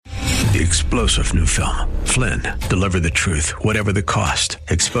The explosive new film, Flynn, deliver the truth, whatever the cost,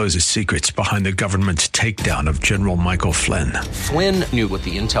 exposes secrets behind the government's takedown of General Michael Flynn. Flynn knew what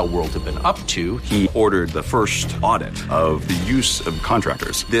the intel world had been up to. He ordered the first audit of the use of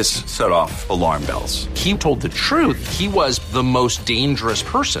contractors. This set off alarm bells. He told the truth. He was the most dangerous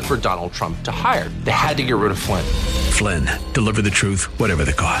person for Donald Trump to hire. They had to get rid of Flynn. Flynn, deliver the truth, whatever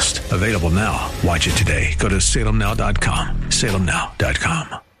the cost. Available now. Watch it today. Go to salemnow.com.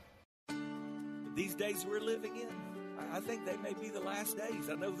 salemnow.com. These days we're living in, I think they may be the last days.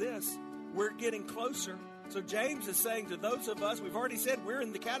 I know this. We're getting closer. So James is saying to those of us, we've already said we're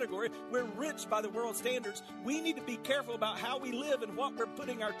in the category, we're rich by the world standards. We need to be careful about how we live and what we're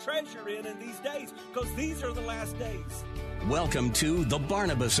putting our treasure in these days, because these are the last days. Welcome to The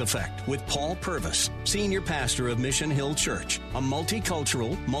Barnabas Effect with Paul Purvis, Senior Pastor of Mission Hill Church, a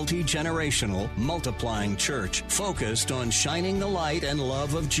multicultural, multi-generational, multiplying church focused on shining the light and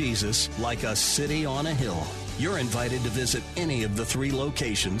love of Jesus like a city on a hill. You're invited to visit any of the 3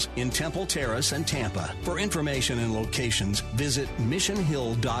 locations in Temple Terrace and Tampa. For information and locations, visit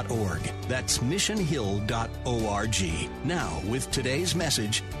missionhill.org. That's missionhill.org. Now, with today's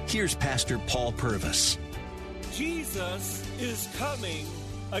message, here's Pastor Paul Purvis. Jesus is coming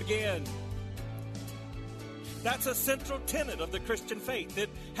again. That's a central tenet of the Christian faith.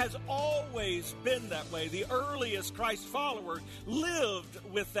 It has always been that way. The earliest Christ followers lived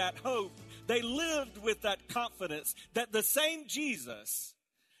with that hope. They lived with that confidence that the same Jesus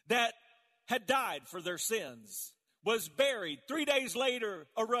that had died for their sins, was buried, 3 days later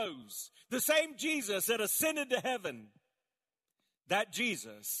arose. The same Jesus that ascended to heaven, that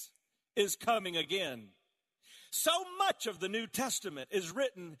Jesus is coming again. So much of the New Testament is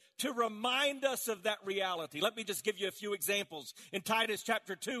written to remind us of that reality. Let me just give you a few examples. In Titus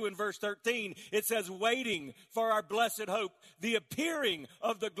chapter 2 and verse 13, it says, waiting for our blessed hope, the appearing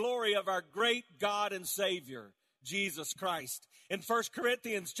of the glory of our great God and Savior, Jesus Christ. In 1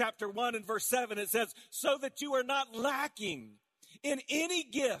 Corinthians chapter 1 and verse 7, it says, so that you are not lacking in any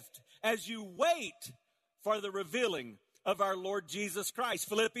gift as you wait for the revealing of our Lord Jesus Christ.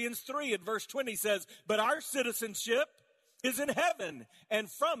 Philippians 3 and verse 20 says, but our citizenship is in heaven, and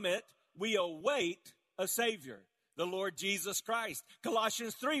from it we await a Savior, the Lord Jesus Christ.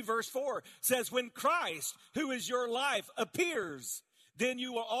 Colossians 3 verse 4 says, when Christ, who is your life, appears, then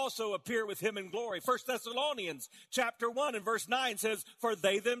you will also appear with him in glory. 1 Thessalonians chapter 1 and verse 9 says, for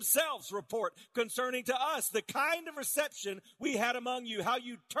they themselves report concerning to us the kind of reception we had among you, how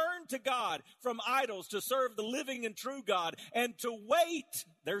you turned to God from idols to serve the living and true God, and to wait,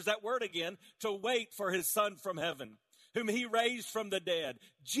 there's that word again, to wait for his Son from heaven, whom he raised from the dead,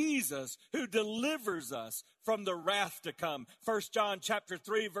 Jesus, who delivers us from the wrath to come. 1 John chapter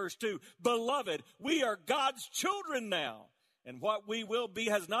 3 verse 2, beloved, we are God's children now, and what we will be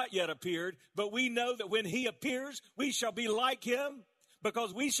has not yet appeared, but we know that when he appears, we shall be like him,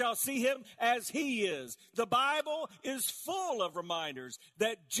 because we shall see him as he is. The Bible is full of reminders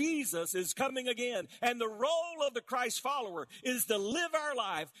that Jesus is coming again, and the role of the Christ follower is to live our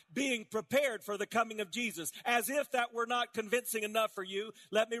life being prepared for the coming of Jesus. As if that were not convincing enough for you,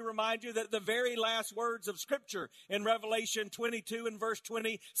 let me remind you that the very last words of Scripture in Revelation 22 and verse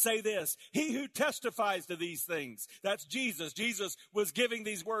 20 say this, he who testifies to these things, that's Jesus. Jesus was giving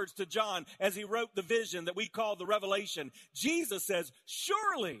these words to John as he wrote the vision that we call the Revelation. Jesus says,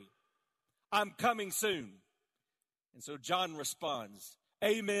 surely I'm coming soon. And so John responds,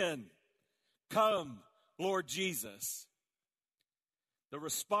 amen. Come, Lord Jesus. The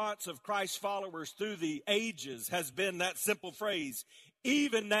response of Christ's followers through the ages has been that simple phrase,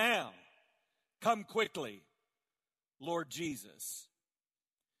 even now, come quickly, Lord Jesus.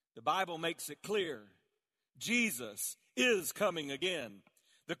 The Bible makes it clear, Jesus is coming again.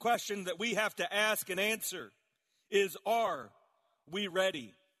 The question that we have to ask and answer is, are we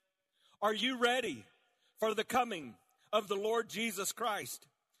ready? Are you ready for the coming of the Lord Jesus Christ?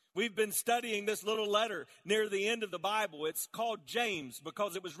 We've been studying this little letter near the end of the Bible. It's called James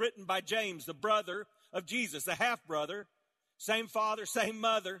because it was written by James, the brother of Jesus, the half-brother, same father, same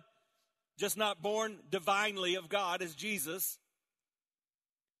mother, just not born divinely of God as Jesus.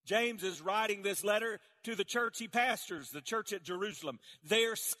 James is writing this letter to the church he pastors, the church at Jerusalem.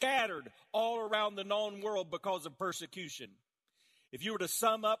 They're scattered all around the known world because of persecution. If you were to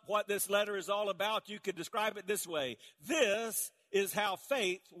sum up what this letter is all about, you could describe it this way. This is how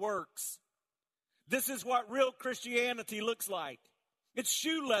faith works. This is what real Christianity looks like. It's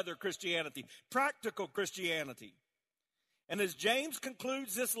shoe leather Christianity, practical Christianity. And as James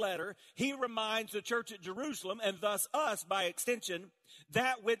concludes this letter, he reminds the church at Jerusalem, and thus us by extension,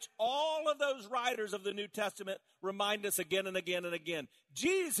 that which all of those writers of the New Testament remind us again and again and again.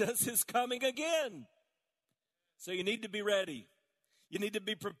 Jesus is coming again. So you need to be ready. You need to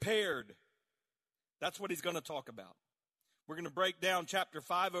be prepared. That's what he's going to talk about. We're going to break down chapter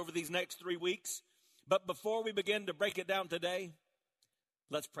 5 over these next 3 weeks. But before we begin to break it down today,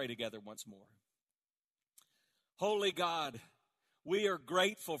 let's pray together once more. Holy God, we are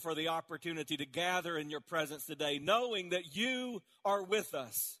grateful for the opportunity to gather in your presence today, knowing that you are with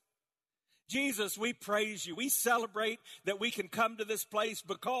us. Jesus, we praise you. We celebrate that we can come to this place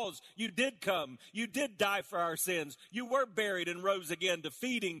because you did come. You did die for our sins. You were buried and rose again,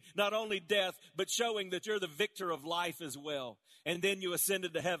 defeating not only death, but showing that you're the victor of life as well. And then you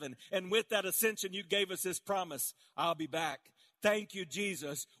ascended to heaven. And with that ascension, you gave us this promise, I'll be back. Thank you,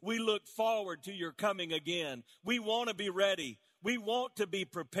 Jesus. We look forward to your coming again. We want to be ready. We want to be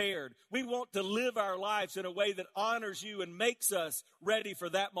prepared. We want to live our lives in a way that honors you and makes us ready for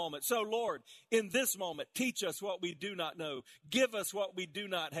that moment. So, Lord, in this moment, teach us what we do not know. Give us what we do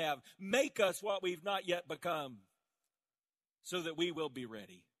not have. Make us what we've not yet become so that we will be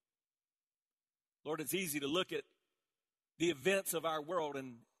ready. Lord, it's easy to look at the events of our world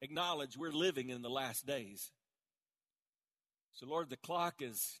and acknowledge we're living in the last days. So, Lord, the clock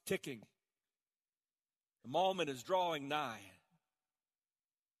is ticking. The moment is drawing nigh.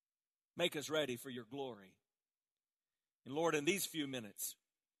 Make us ready for your glory. And, Lord, in these few minutes,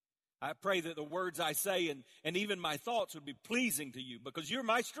 I pray that the words I say and even my thoughts would be pleasing to you because you're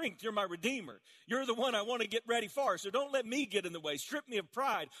my strength. You're my Redeemer. You're the one I want to get ready for. So don't let me get in the way. Strip me of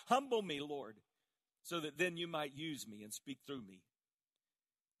pride. Humble me, Lord, so that then you might use me and speak through me.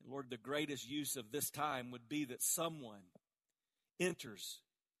 And, Lord, the greatest use of this time would be that someone enters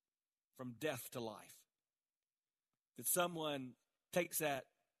from death to life. That someone takes that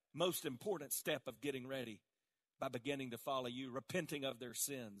most important step of getting ready by beginning to follow you, repenting of their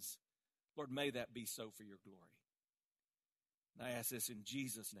sins. Lord, may that be so for your glory. And I ask this in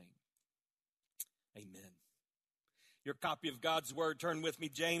Jesus' name. Amen. Your copy of God's word, turn with me,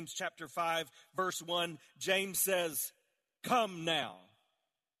 James chapter 5, verse 1. James says, come now.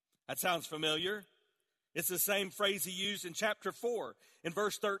 That sounds familiar. It's the same phrase he used in chapter 4 in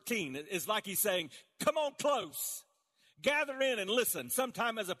verse 13. It's like he's saying, come on close. Gather in and listen.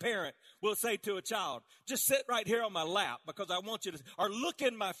 Sometime as a parent, we'll say to a child, just sit right here on my lap because I want you to, or look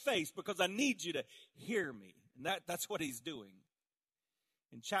in my face because I need you to hear me. And that's what he's doing.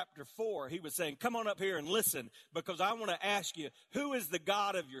 In chapter 4, he was saying, come on up here and listen because I want to ask you, who is the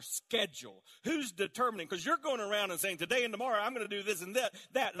God of your schedule? Who's determining? Because you're going around and saying, today and tomorrow I'm going to do this and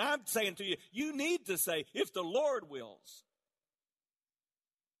that. And I'm saying to you, you need to say, if the Lord wills.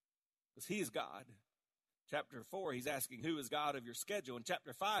 Because he is God. Chapter 4, he's asking, who is God of your schedule? In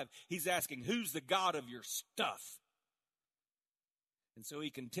chapter 5, he's asking, who's the God of your stuff? And so he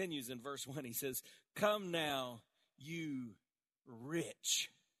continues in verse 1. He says, come now, you rich.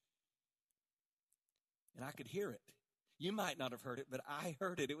 And I could hear it. You might not have heard it, but I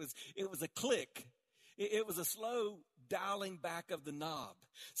heard it. It was a click. It was a slow dialing back of the knob.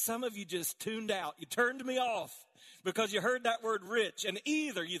 Some of you just tuned out. You turned me off because you heard that word rich. And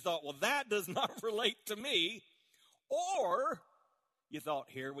either you thought, well, that does not relate to me. Or you thought,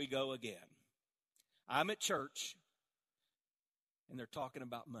 here we go again. I'm at church and they're talking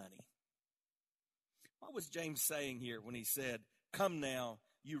about money. What was James saying here when he said, come now,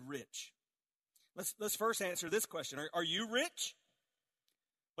 you rich? Let's first answer this question. Are you rich?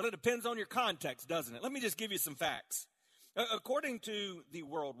 Well, it depends on your context, doesn't it? Let me just give you some facts. According to the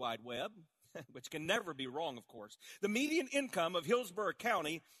World Wide Web, which can never be wrong, of course, the median income of Hillsborough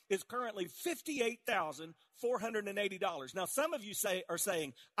County is currently $58,480. Now, some of you are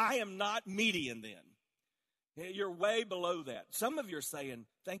saying, I am not median then. You're way below that. Some of you are saying,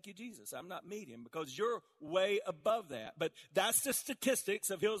 thank you, Jesus, I'm not median because you're way above that. But that's the statistics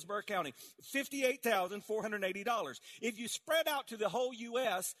of Hillsborough County, $58,480. If you spread out to the whole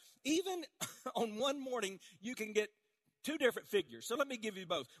U.S., even on one morning, you can get two different figures. So let me give you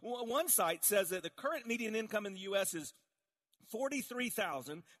both. One site says that the current median income in the U.S. is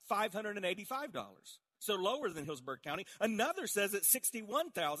 $43,585. So lower than Hillsborough County. Another says it's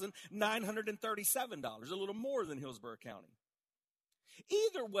 $61,937, a little more than Hillsborough County.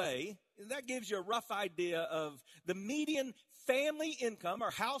 Either way, that gives you a rough idea of the median family income or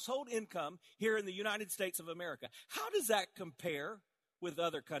household income here in the United States of America. How does that compare with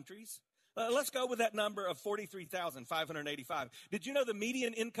other countries? Let's go with that number of $43,585. Did you know the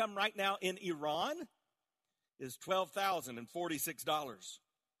median income right now in Iran is $12,046?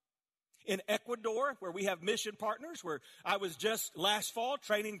 In Ecuador, where we have mission partners, where I was just last fall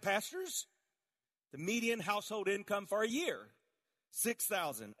training pastors, the median household income for a year,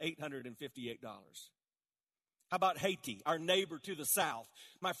 $6,858. How about Haiti, our neighbor to the south?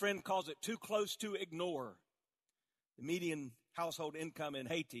 My friend calls it too close to ignore. The median household income in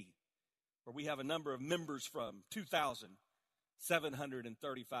Haiti, where we have a number of members from,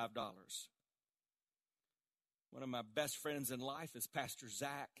 $2,735. One of my best friends in life is Pastor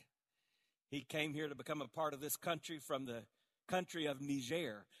Zach. He came here to become a part of this country from the country of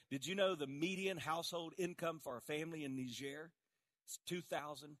Niger. Did you know the median household income for a family in Niger is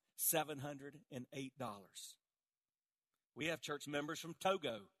 $2,708? We have church members from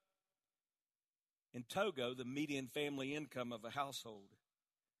Togo. In Togo, the median family income of a household,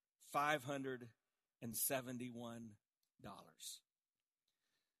 $571.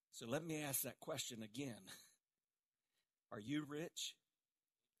 So let me ask that question again. Are you rich?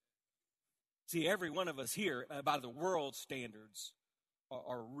 See, every one of us here, by the world's standards,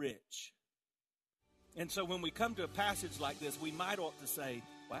 are rich. And so when we come to a passage like this, we might ought to say,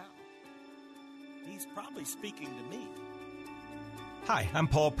 wow, he's probably speaking to me. Hi, I'm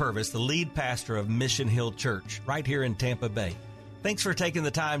Paul Purvis, the lead pastor of Mission Hill Church, right here in Tampa Bay. Thanks for taking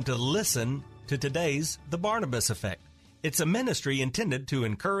the time to listen to today's The Barnabas Effect. It's a ministry intended to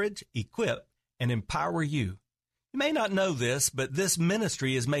encourage, equip, and empower you. You may not know this, but this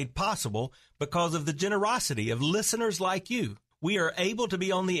ministry is made possible because of the generosity of listeners like you. We are able to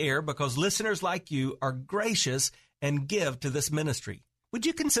be on the air because listeners like you are gracious and give to this ministry. Would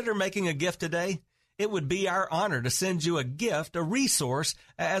you consider making a gift today? It would be our honor to send you a gift, a resource,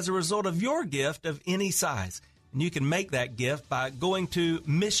 as a result of your gift of any size. And you can make that gift by going to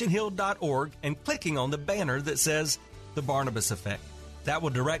missionhill.org and clicking on the banner that says The Barnabas Effect. That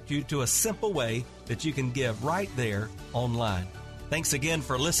will direct you to a simple way that you can give right there online. Thanks again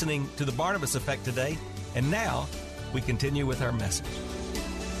for listening to The Barnabas Effect today. And now we continue with our message.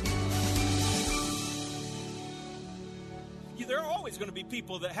 There are always going to be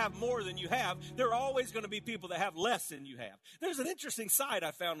people that have more than you have. There are always going to be people that have less than you have. There's an interesting site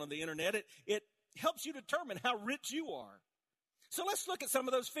I found on the internet. It helps you determine how rich you are. So let's look at some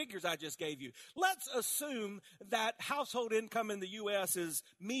of those figures I just gave you. Let's assume that household income in the U.S. is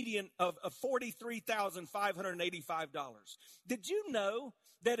median of $43,585. Did you know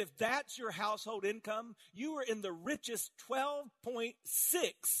that if that's your household income, you are in the richest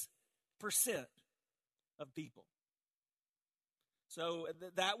 12.6% of people? So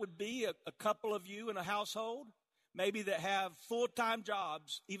that would be a couple of you in a household, maybe that have full-time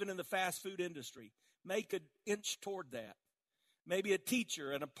jobs, even in the fast food industry. Make an inch toward that. Maybe a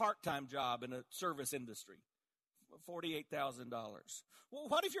teacher and a part-time job in a service industry, $48,000. Well,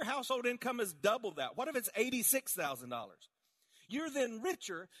 what if your household income is double that? What if it's $86,000? You're then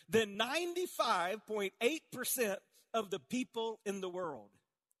richer than 95.8% of the people in the world.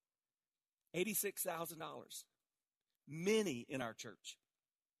 $86,000. Many in our church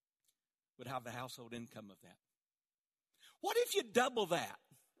would have the household income of that. What if you double that?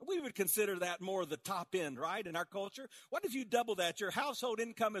 We would consider that more the top end, right, in our culture. What if you double that? Your household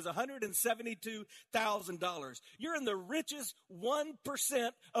income is $172,000. You're in the richest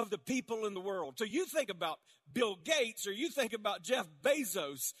 1% of the people in the world. So you think about Bill Gates or you think about Jeff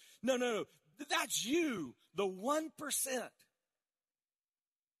Bezos. No. That's you, the 1%.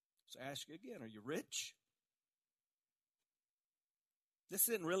 So I ask you again, are you rich? This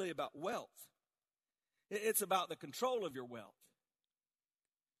isn't really about wealth. It's about the control of your wealth.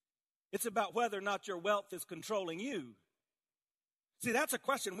 It's about whether or not your wealth is controlling you. See, that's a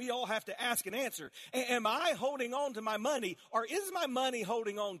question we all have to ask and answer. Am I holding on to my money, or is my money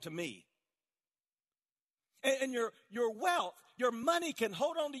holding on to me? And your wealth, your money can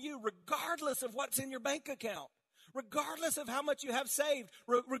hold on to you regardless of what's in your bank account, regardless of how much you have saved,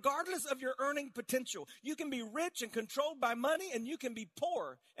 regardless of your earning potential. You can be rich and controlled by money, and you can be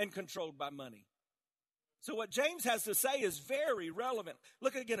poor and controlled by money. So what James has to say is very relevant.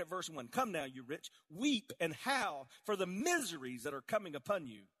 Look again at verse 1. Come now, you rich, weep and howl for the miseries that are coming upon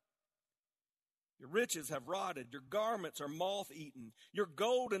you. Your riches have rotted. Your garments are moth-eaten. Your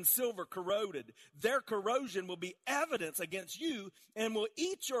gold and silver corroded. Their corrosion will be evidence against you and will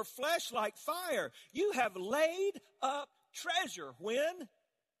eat your flesh like fire. You have laid up treasure. When?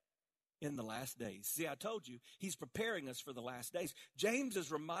 In the last days. See, I told you, he's preparing us for the last days. James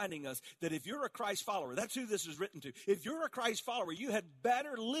is reminding us that if you're a Christ follower, that's who this is written to. If you're a Christ follower, you had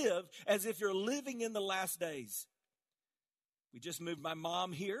better live as if you're living in the last days. We just moved my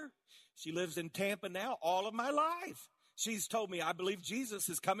mom here. She lives in Tampa now all of my life. She's told me, I believe Jesus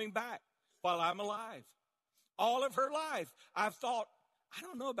is coming back while I'm alive. All of her life, I've thought, I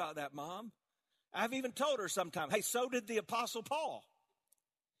don't know about that, Mom. I've even told her sometime, hey, so did the Apostle Paul.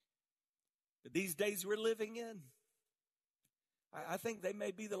 But these days we're living in, I think they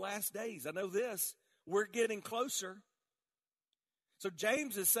may be the last days. I know this. We're getting closer. So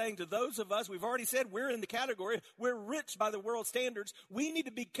James is saying to those of us, we've already said we're in the category, we're rich by the world standards. We need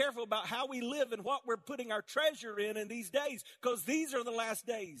to be careful about how we live and what we're putting our treasure in these days, because these are the last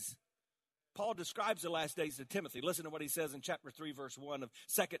days. Paul describes the last days to Timothy. Listen to what he says in chapter 3, verse 1 of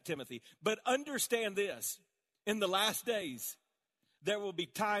 2 Timothy. But understand this, in the last days, there will be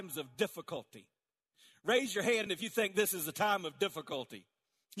times of difficulty. Raise your hand if you think this is a time of difficulty.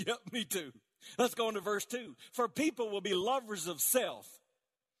 Yep, me too. Let's go into verse 2. For people will be lovers of self.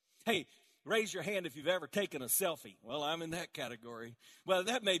 Hey, raise your hand if you've ever taken a selfie. Well, I'm in that category. Well,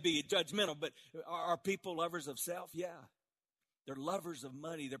 that may be judgmental, but are people lovers of self? Yeah. They're lovers of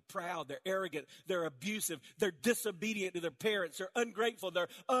money. They're proud. They're arrogant. They're abusive. They're disobedient to their parents. They're ungrateful. They're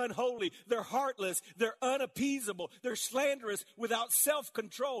unholy. They're heartless. They're unappeasable. They're slanderous, without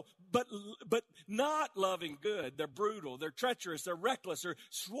self-control, but not loving good. They're brutal. They're treacherous. They're reckless. They're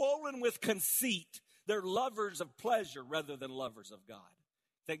swollen with conceit. They're lovers of pleasure rather than lovers of God.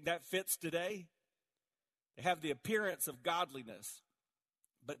 Think that fits today? They have the appearance of godliness,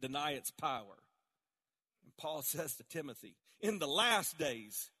 but deny its power. And Paul says to Timothy, in the last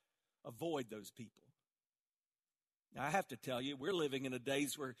days, avoid those people. Now, I have to tell you, we're living in a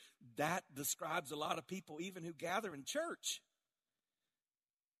days where that describes a lot of people, even who gather in church.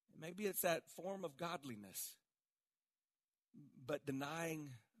 Maybe it's that form of godliness, but denying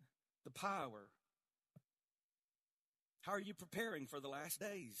the power. How are you preparing for the last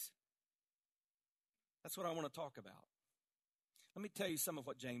days? That's what I want to talk about. Let me tell you some of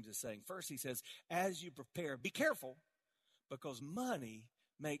what James is saying. First, he says, as you prepare, be careful, because money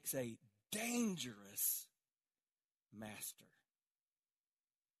makes a dangerous master.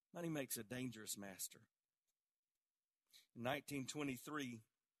 Money makes a dangerous master. In 1923,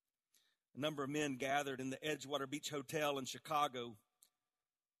 a number of men gathered in the Edgewater Beach Hotel in Chicago.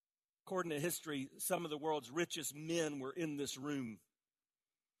 According to history, some of the world's richest men were in this room.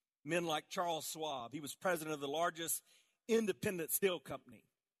 Men like Charles Schwab. He was president of the largest independent steel company.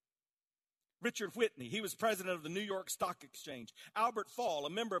 Richard Whitney, he was president of the New York Stock Exchange. Albert Fall, a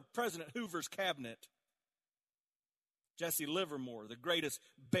member of President Hoover's cabinet. Jesse Livermore, the greatest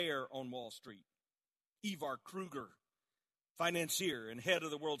bear on Wall Street. Ivar Kruger, financier and head of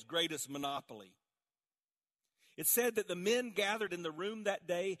the world's greatest monopoly. It said that the men gathered in the room that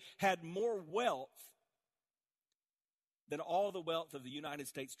day had more wealth than all the wealth of the United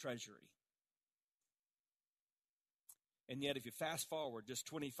States Treasury. And yet, if you fast forward just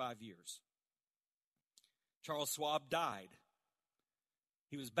 25 years, Charles Schwab died.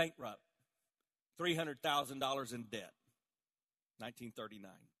 He was bankrupt, $300,000 in debt,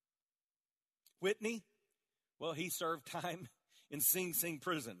 1939. Whitney, well, he served time in Sing Sing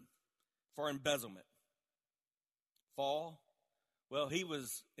prison for embezzlement. Fall, well, he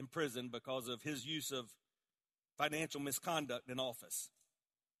was imprisoned because of his use of financial misconduct in office.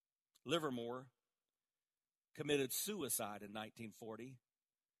 Livermore committed suicide in 1940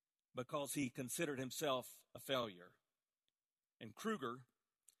 because he considered himself a failure. And Kruger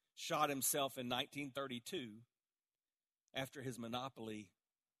shot himself in 1932 after his monopoly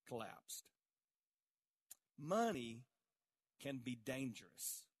collapsed. Money can be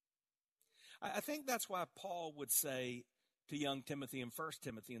dangerous. I think that's why Paul would say to young Timothy in 1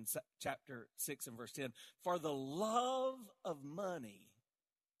 Timothy in chapter 6 and verse 10, for the love of money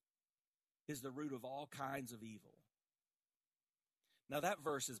is the root of all kinds of evil. Now, that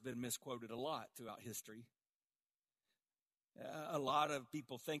verse has been misquoted a lot throughout history. A lot of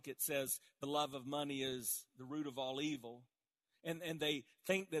people think it says the love of money is the root of all evil. And they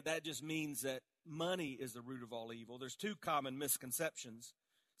think that just means that money is the root of all evil. There's two common misconceptions.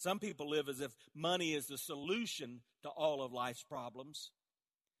 Some people live as if money is the solution to all of life's problems.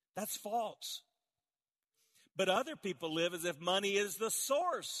 That's false. But other people live as if money is the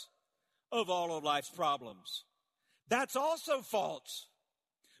source of all of life's problems. That's also false.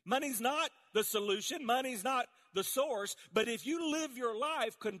 Money's not the solution. Money's not the source. But if you live your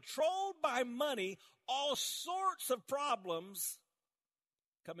life controlled by money, all sorts of problems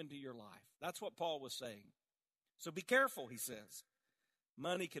come into your life. That's what Paul was saying. So be careful, he says.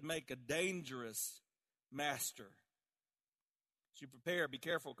 Money can make a dangerous master. As you prepare, be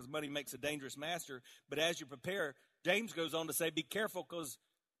careful, because money makes a dangerous master. But as you prepare, James goes on to say, be careful, because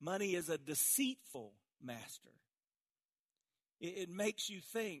money is a deceitful master. It makes you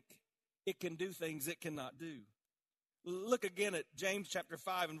think it can do things it cannot do. Look again at James chapter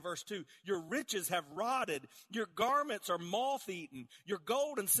 5 and verse 2. Your riches have rotted. Your garments are moth-eaten. Your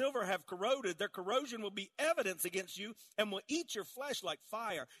gold and silver have corroded. Their corrosion will be evidence against you and will eat your flesh like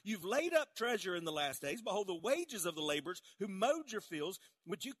fire. You've laid up treasure in the last days. Behold, the wages of the laborers who mowed your fields,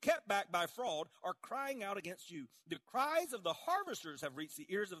 which you kept back by fraud, are crying out against you. The cries of the harvesters have reached the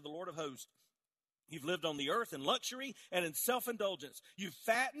ears of the Lord of hosts. You've lived on the earth in luxury and in self-indulgence. You've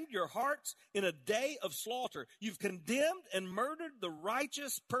fattened your hearts in a day of slaughter. You've condemned and murdered the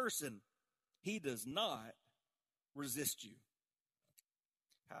righteous person. He does not resist you.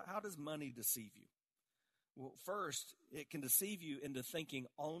 How does money deceive you? Well, first, it can deceive you into thinking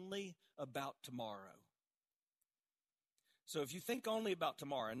only about tomorrow. So if you think only about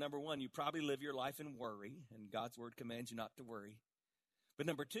tomorrow, number one, you probably live your life in worry, and God's word commands you not to worry. But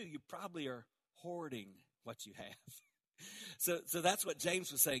number two, you probably are hoarding what you have. So that's what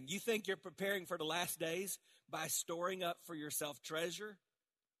James was saying. You think you're preparing for the last days by storing up for yourself treasure?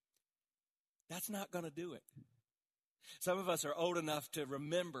 That's not going to do it. Some of us are old enough to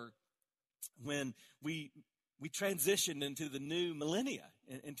remember when we transitioned into the new millennia,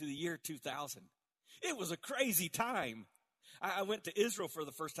 into the year 2000. It was a crazy time. I went to Israel for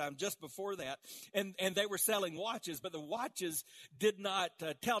the first time just before that, and they were selling watches, but the watches did not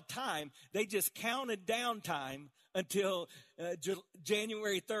tell time. They just counted down time until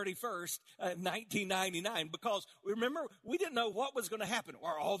January 31st, 1999, because remember, we didn't know what was going to happen.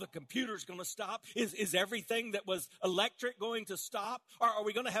 Are all the computers going to stop? Is everything that was electric going to stop? Are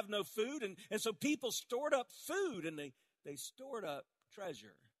we going to have no food? And so people stored up food, and they stored up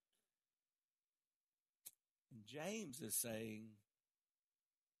treasure. And James is saying,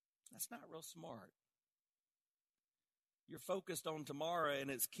 that's not real smart. You're focused on tomorrow, and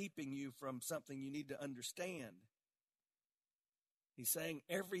it's keeping you from something you need to understand. He's saying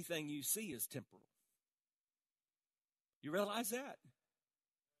everything you see is temporal. You realize that?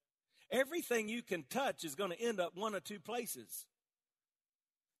 Everything you can touch is going to end up one of two places: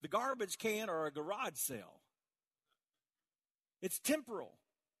 the garbage can or a garage sale. It's temporal.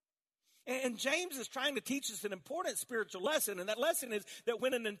 And James is trying to teach us an important spiritual lesson, and that lesson is that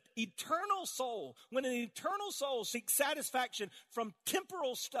when an eternal soul seeks satisfaction from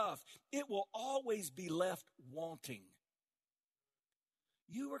temporal stuff, it will always be left wanting.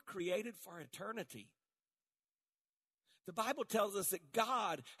 You were created for eternity. The Bible tells us that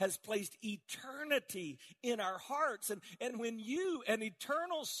God has placed eternity in our hearts. And when you, an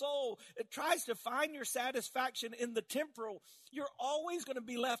eternal soul, tries to find your satisfaction in the temporal, you're always going to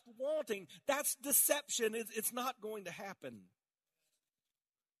be left wanting. That's deception. It's not going to happen.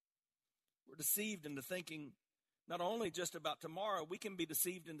 We're deceived into thinking not only just about tomorrow, we can be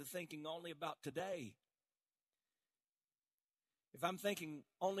deceived into thinking only about today. If I'm thinking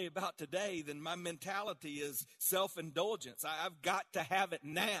only about today, then my mentality is self-indulgence. I've got to have it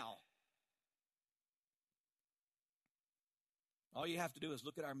now. All you have to do is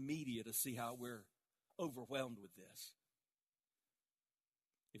look at our media to see how we're overwhelmed with this.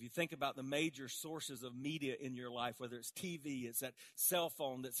 If you think about the major sources of media in your life, whether it's TV, it's that cell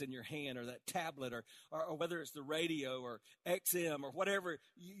phone that's in your hand, or that tablet, or whether it's the radio or XM or whatever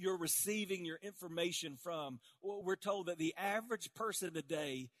you're receiving your information from, we're told that the average person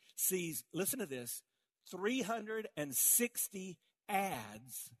today sees, listen to this, 360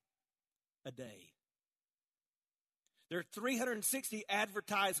 ads a day. There are 360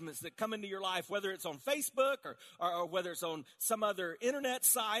 advertisements that come into your life, whether it's on Facebook or whether it's on some other internet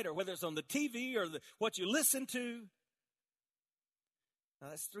site, or whether it's on the TV or what you listen to. Now,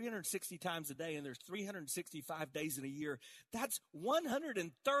 that's 360 times a day, and there's 365 days in a year. That's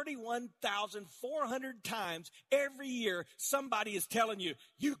 131,400 times every year somebody is telling you,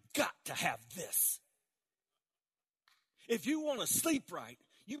 you got to have this. If you want to sleep right,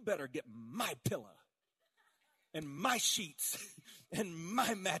 you better get my pillow and my sheets and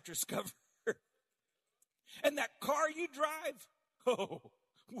my mattress cover. And that car you drive,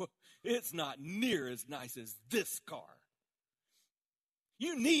 it's not near as nice as this car.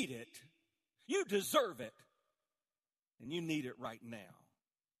 You need it. You deserve it. And you need it right now.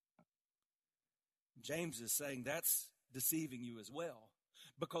 James is saying that's deceiving you as well.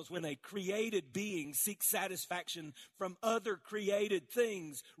 Because when a created being seeks satisfaction from other created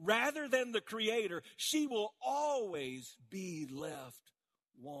things rather than the Creator, she will always be left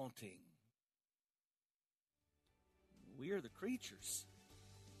wanting. We are the creatures.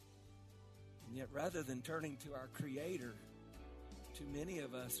 And yet rather than turning to our Creator, too many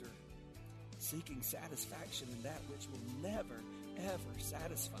of us are seeking satisfaction in that which will never, ever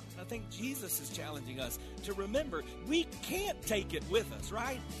satisfy. I think Jesus is challenging us to remember we can't take it with us,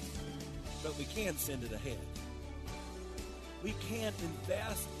 right? But we can send it ahead. we can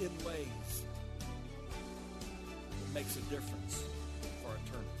invest in ways that makes a difference for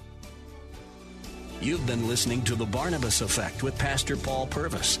eternity. You've been listening to The Barnabas Effect with Pastor Paul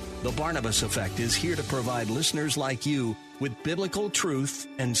Purvis. The Barnabas Effect is here to provide listeners like you with biblical truth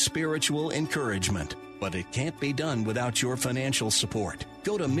and spiritual encouragement. But it can't be done without your financial support.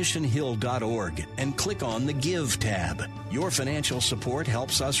 Go to missionhill.org and click on the Give tab. Your financial support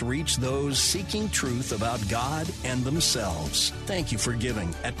helps us reach those seeking truth about God and themselves. Thank you for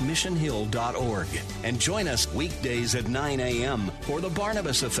giving at missionhill.org. And join us weekdays at 9 a.m. for The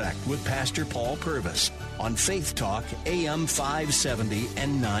Barnabas Effect with Pastor Paul Purvis on Faith Talk AM 570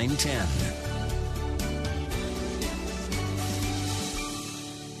 and 910.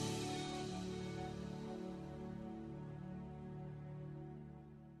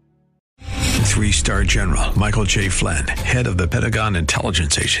 Three-star General Michael J. Flynn, head of the Pentagon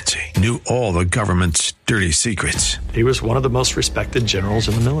Intelligence Agency, knew all the government's dirty secrets. He was one of the most respected generals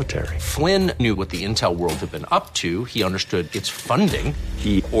in the military. Flynn knew what the intel world had been up to. He understood its funding.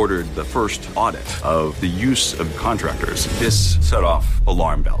 He ordered the first audit of the use of contractors. This set off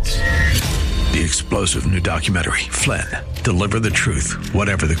alarm bells. The explosive new documentary, Flynn, Deliver the Truth,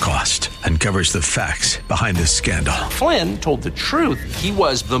 Whatever the Cost, uncovers the facts behind this scandal. Flynn told the truth. He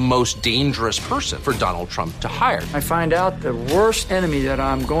was the most dangerous person for Donald Trump to hire. I find out the worst enemy that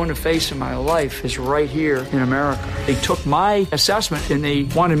I'm going to face in my life is right here in America. They took my assessment and they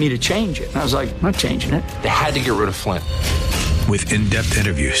wanted me to change it. And I was like, I'm not changing it. They had to get rid of Flynn. With in-depth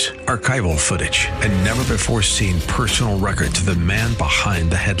interviews, archival footage, and never-before-seen personal records of the man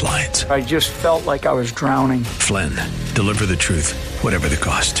behind the headlines. I just felt like I was drowning. Flynn, Deliver the Truth, Whatever the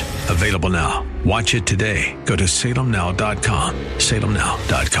Cost. Available now. Watch it today. Go to salemnow.com.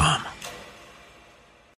 salemnow.com.